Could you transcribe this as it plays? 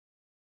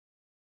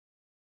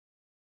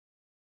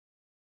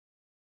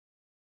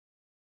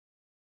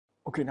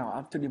Okay, now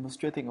after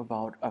demonstrating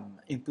about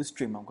input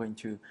stream, I'm going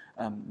to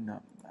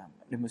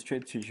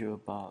demonstrate to you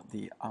about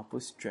the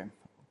output stream.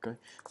 Okay,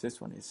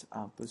 this one is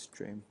output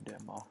stream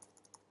demo.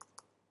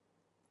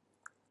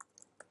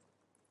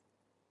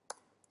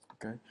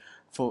 Okay,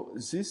 for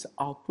this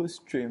output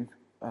stream,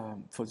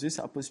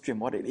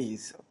 what it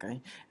is,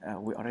 okay,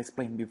 we already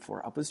explained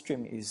before. Output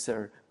stream is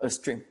a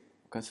stream.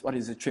 Because what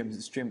is a stream?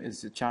 The stream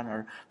is a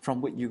channel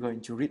from which you're going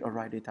to read or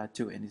write data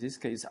to. And in this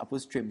case,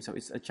 output stream, so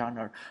it's a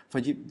channel for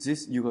you.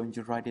 This you're going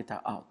to write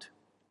data out.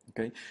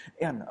 Okay,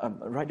 and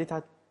write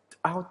data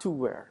out to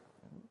where?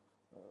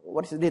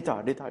 What is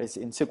data? Data is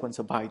in sequence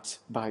of bytes.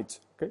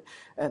 Okay,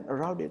 and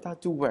route data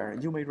to where?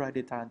 You may write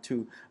data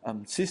to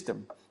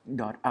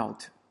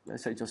system.out.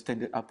 Let's say just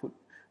standard output.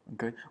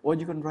 Okay, or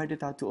you can write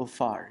data to a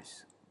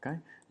files. Okay,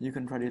 you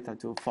can write data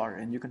to a file,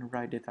 and you can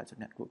write data to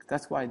network.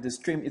 That's why the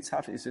stream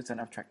itself is just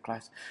an abstract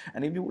class.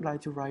 And if you would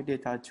like to write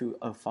data to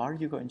a file,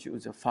 you're going to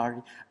use a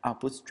file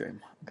output stream.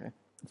 Okay,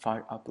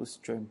 file output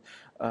stream.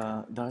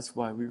 That's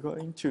why we're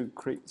going to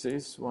create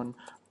this one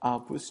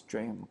output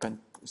stream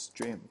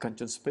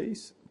control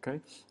space. Okay,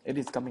 it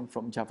is coming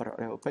from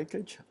Java.io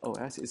package.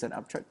 OS is an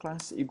abstract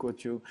class equal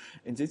to,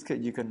 in this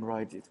case, you can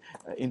write it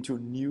into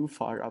new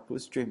file output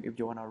stream. If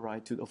you want to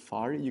write to the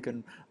file, you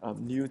can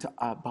new to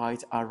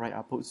byte array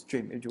output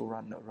stream. If you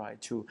want to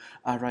write to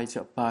array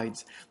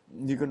bytes,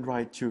 you can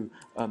write to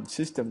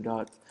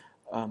system.out.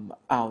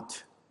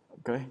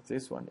 Okay,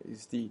 this one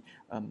is the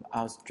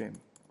out stream.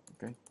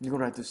 Okay, you can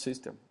write to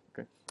system.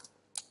 Okay,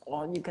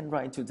 or you can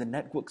write to the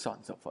network so on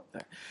and so forth.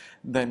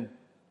 Then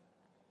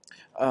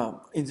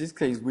in this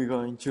case, we're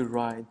going to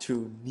write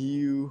to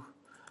new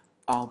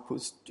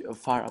output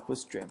file output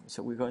stream.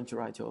 So we're going to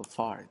write to a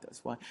file.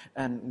 That's why,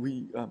 and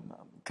we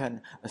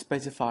can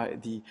specify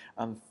the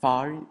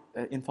file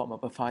in form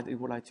of a file. If you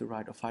would like to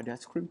write a file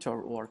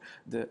descriptor or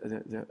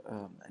the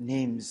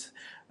names,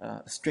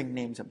 string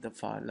names of the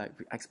file, like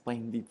we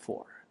explained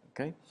before.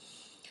 Okay,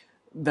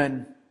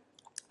 then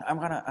I'm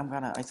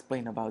gonna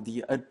explain about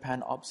the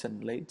append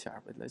option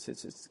later, but let's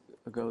just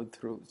go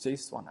through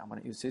this one. I'm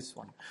gonna use this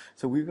one.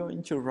 So we're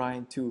going to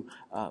write to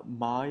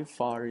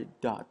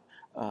myfile.dat.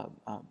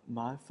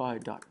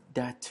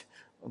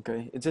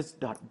 Okay, it's just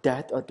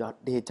 .dat or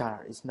 .data.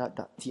 It's not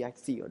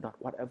 .txt or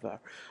 .whatever.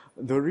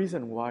 The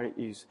reason why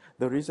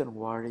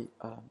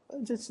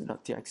just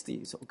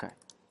 .txt is okay.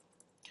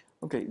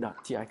 Okay,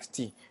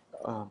 .txt.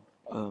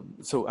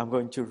 So I'm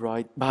going to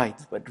write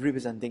bytes, but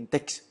representing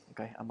text.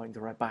 Okay, I'm going to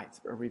write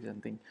bytes, but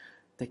representing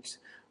text.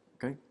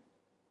 Okay,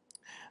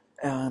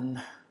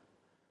 and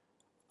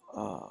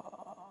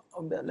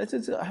let's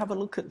just have a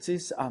look at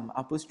this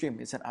output stream.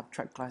 It's an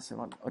abstract class.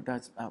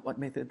 What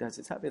method does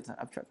it have? It's an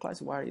abstract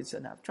class. Why it's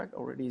an abstract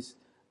already is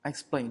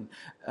explained.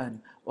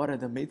 And what are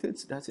the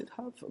methods does it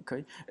have?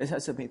 Okay, it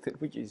has a method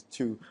which is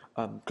to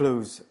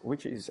close,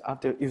 which is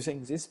after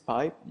using this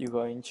pipe, you're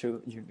going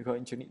to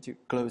need to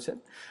close it.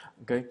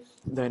 Okay,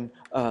 then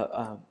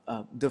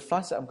the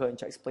first I'm going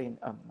to explain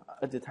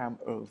at the time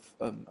of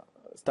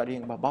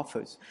studying about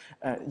buffers.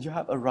 You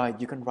have a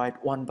write. You can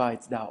write 1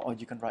 byte down, or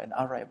you can write an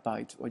array of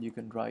bytes, or you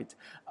can write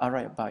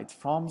array of bytes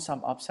from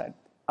some offset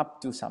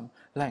up to some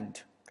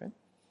length.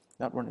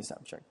 That one is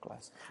abstract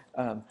class.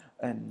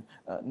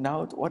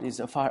 Now, what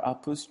is a file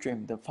output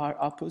stream? The file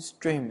output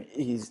stream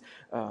is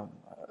a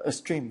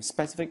stream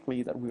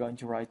specifically that we're going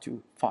to write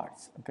to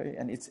files. Okay,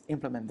 and it's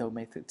implement those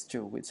methods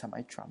too with some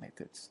extra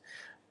methods.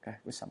 Okay,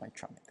 with some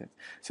extra methods.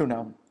 So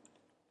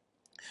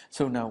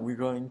now we're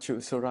going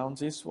to surround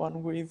this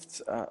one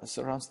with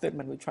surround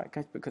statement with try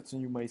catch, because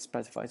you may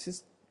specify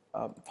this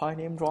file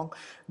name wrong.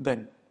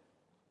 Then.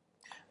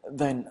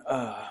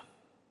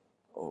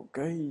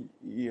 Okay,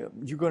 yeah,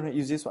 you're going to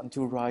use this one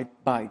to write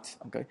bytes.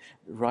 Okay,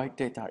 write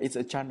data. It's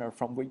a channel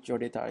from which your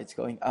data is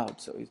going out.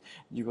 So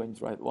you're going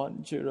to write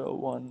 1 0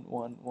 1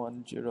 1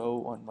 1 0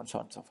 1 1 so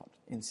on and so forth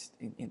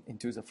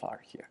into the file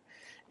here.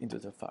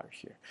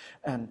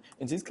 And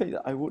in this case,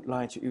 I would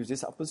like to use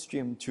this output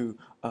stream to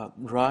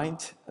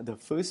write the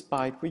first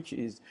byte, which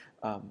is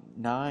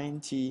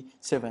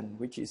 97,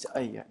 which is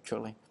A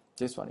actually.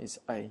 This one is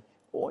A,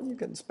 or you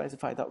can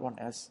specify that one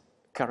as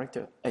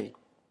character A.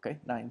 Okay,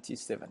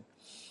 97.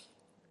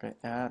 Okay,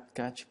 add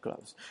catch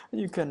close.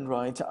 You can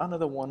write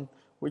another one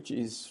which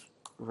is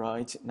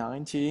write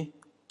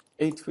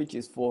 98, which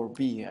is for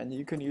B, and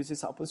you can use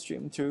this output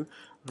stream to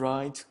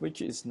write which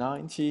is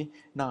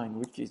 99,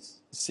 which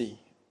is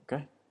C.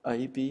 Okay,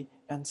 A, B,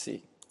 and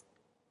C.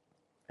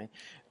 Okay,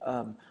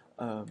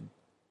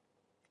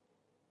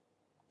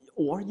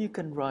 or you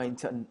can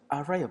write an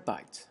array of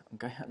bytes.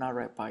 Okay, an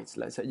array of bytes.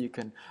 Let's say you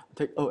can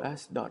take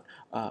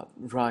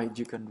os.write.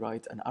 You can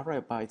write an array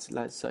of bytes.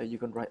 Let's say you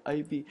can write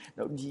ab.def.get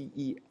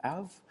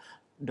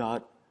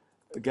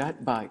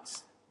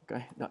bytes.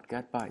 Okay,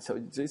 .get bytes. So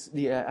this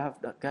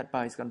def.get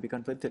bytes can be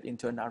converted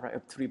into an array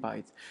of 3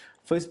 bytes.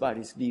 First byte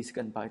is D,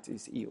 second byte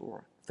is E,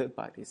 or third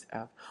byte is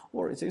F.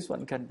 Or this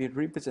one can be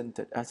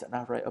represented as an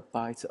array of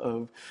bytes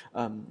of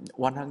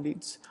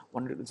 100s,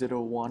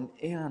 101,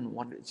 and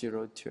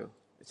 102.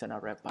 It's an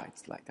array of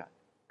bytes like that.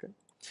 Okay.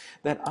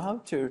 Then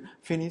after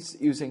finish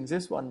using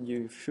this one,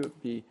 you should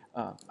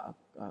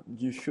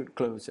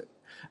close it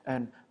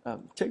and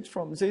take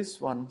from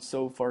this one.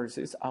 So for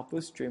this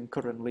output stream,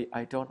 currently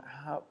I don't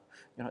have,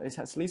 it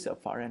has list of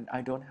file, and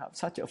I don't have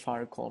such a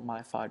file called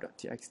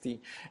myfile.txt.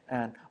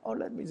 And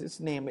let me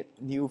just name it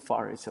new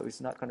file, so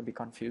it's not going to be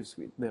confused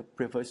with the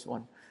previous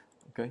one.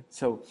 Okay,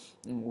 so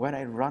when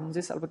I run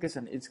this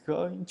application, it's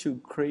going to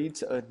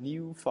create a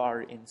new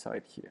file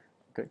inside here.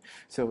 Okay,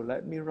 so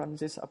let me run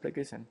this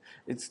application.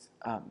 It's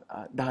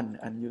done,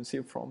 and you see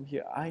from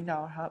here, I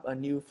now have a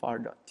new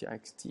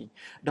file.txt.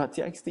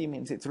 .txt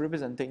means it's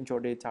representing your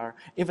data,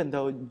 even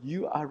though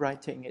you are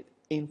writing it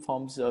in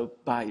forms of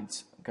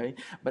bytes. Okay,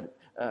 but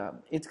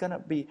it's gonna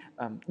be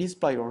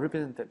displayed or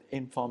represented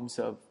in forms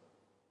of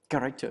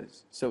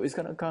characters. So it's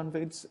going to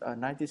convert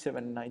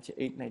 97,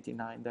 98,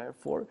 99,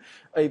 therefore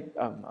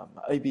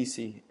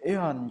ABC.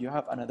 And you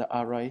have another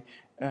array,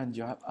 and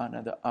you have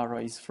another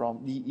arrays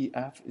from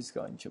DEF is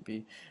going to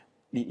be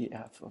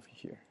DEF over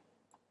here.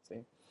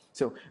 See?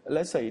 So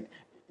let's say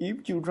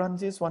if you run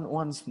this one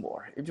once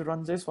more, it's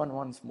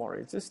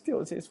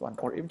still this one.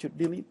 Or if you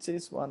delete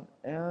this one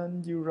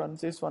and you run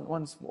this one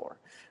once more.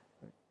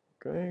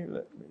 Okay,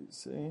 let me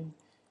see.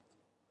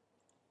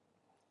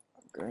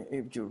 Okay,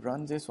 if you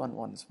run this one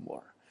once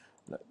more,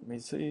 let me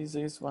see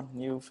this one,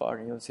 new file,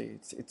 you'll see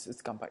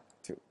it's come back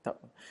to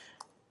that one.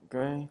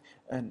 Okay,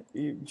 and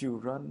if you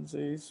run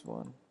this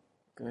one,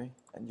 okay,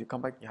 and you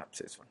come back, you have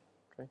this one.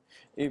 Okay,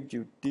 if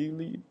you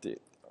delete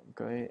it,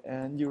 okay,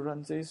 and you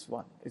run this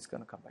one, it's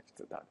gonna come back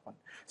to that one.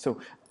 So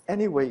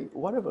anyway,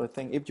 whatever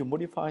thing, if you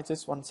modify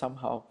this one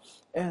somehow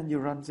and you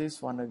run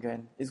this one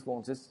again, it's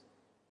going to just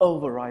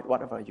override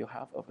whatever you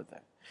have over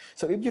there.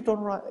 So if you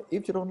don't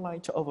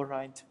like to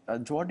override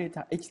draw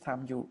data each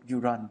time you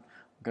run,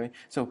 okay.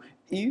 So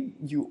if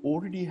you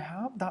already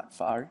have that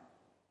file,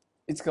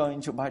 it's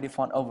going to by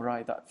default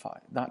override that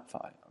file.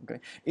 Okay.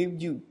 If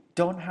you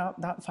don't have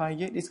that file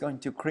yet, it's going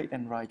to create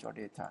and write your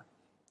data.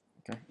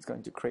 Okay, it's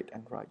going to create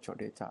and write your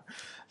data.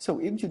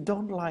 So if you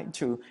don't like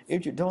to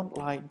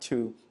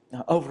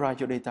override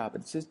your data,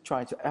 but just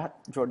try to add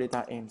your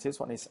data in, this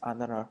one is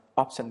another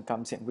option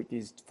comes in, which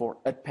is for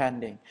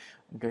appending.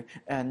 Okay,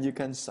 and you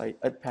can say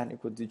append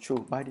equal to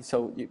true.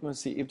 So you can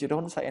see if you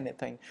don't say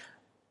anything,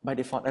 by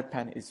default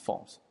append is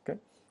false. Okay,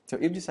 so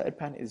if you say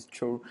append is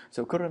true,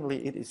 so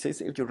currently it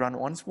says if you run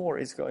once more,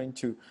 it's going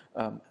to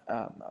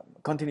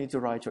continue to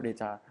write your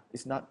data.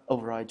 It's not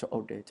override your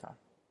old data.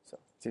 So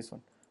this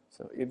one.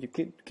 So if you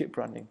keep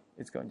running,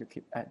 it's going to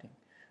keep adding.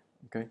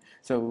 Okay,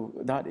 so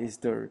that is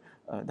the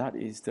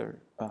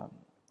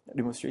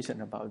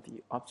demonstration about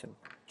the option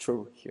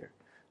true here.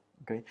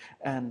 Okay,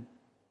 and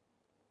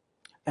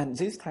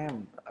this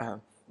time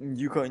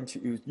you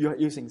are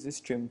using this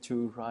stream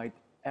to write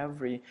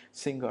every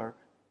single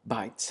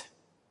byte.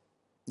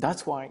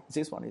 That's why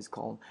this one is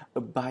called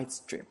a byte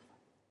stream.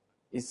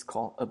 It's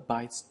called a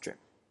byte stream.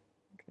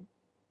 Okay.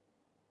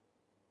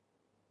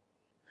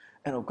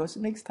 And of course,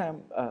 next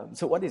time,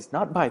 so what is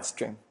not byte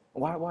stream?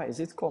 Why is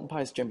it called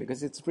byte stream?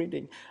 Because it's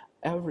reading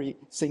every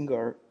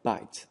single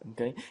byte.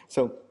 Okay,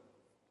 so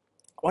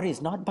what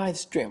is not byte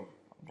stream?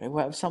 Okay,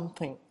 we have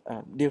something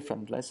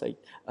different. Let's say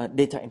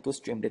data input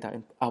stream,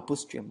 data output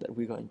stream that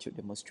we're going to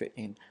demonstrate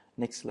in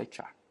next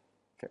lecture.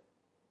 Okay,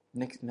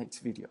 next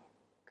video.